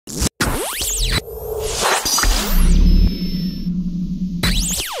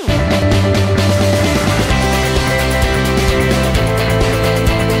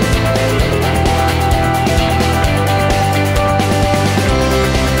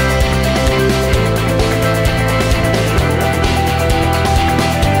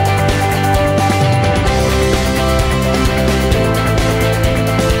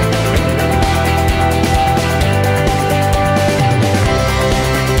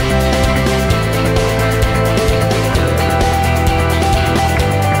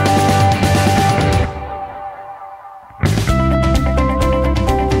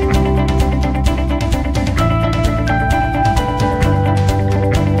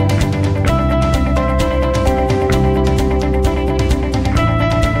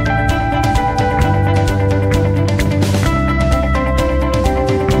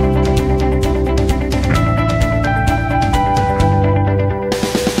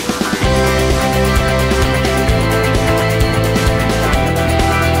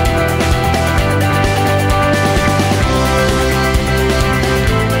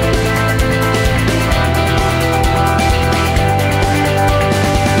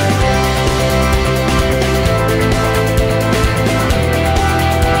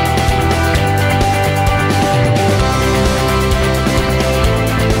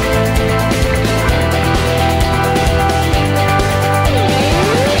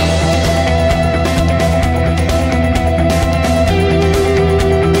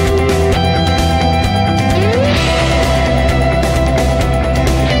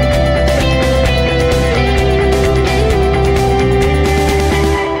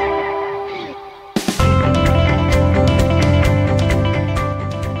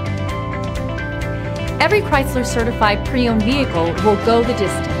Chrysler certified pre-owned vehicle will go the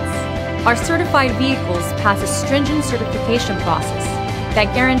distance. Our certified vehicles pass a stringent certification process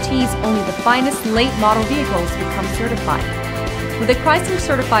that guarantees only the finest late model vehicles become certified. With a Chrysler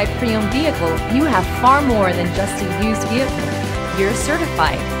certified pre-owned vehicle, you have far more than just a used vehicle. You're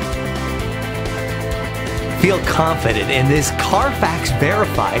certified. Feel confident in this CARFAX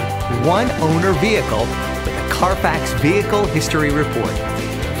verified one-owner vehicle with a CARFAX Vehicle History Report.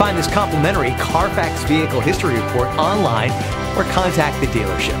 Find this complimentary CARFAX Vehicle History Report online or contact the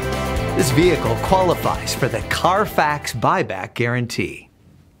dealership. This vehicle qualifies for the CARFAX buyback guarantee.